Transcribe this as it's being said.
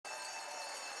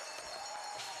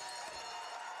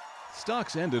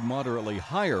Stocks ended moderately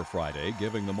higher Friday,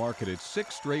 giving the market its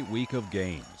sixth straight week of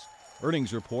gains.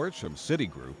 Earnings reports from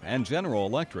Citigroup and General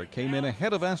Electric came in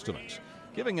ahead of estimates,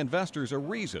 giving investors a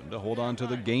reason to hold on to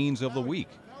the gains of the week.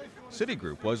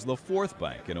 Citigroup was the fourth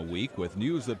bank in a week with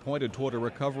news that pointed toward a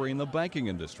recovery in the banking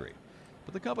industry.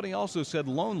 But the company also said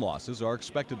loan losses are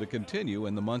expected to continue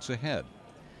in the months ahead.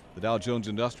 The Dow Jones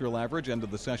Industrial Average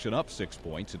ended the session up 6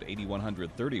 points at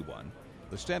 8,131.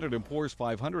 The Standard & Poor's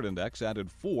 500 Index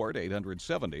added 4 to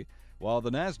 870, while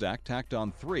the Nasdaq tacked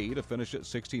on 3 to finish at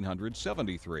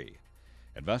 1,673.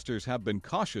 Investors have been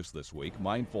cautious this week,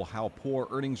 mindful how poor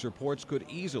earnings reports could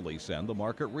easily send the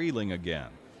market reeling again.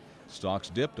 Stocks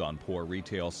dipped on poor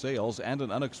retail sales and an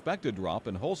unexpected drop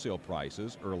in wholesale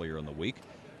prices earlier in the week,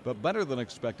 but better than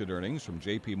expected earnings from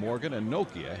J.P. Morgan and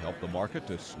Nokia helped the market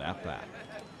to snap back.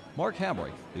 Mark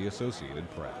Hamrick, The Associated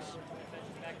Press.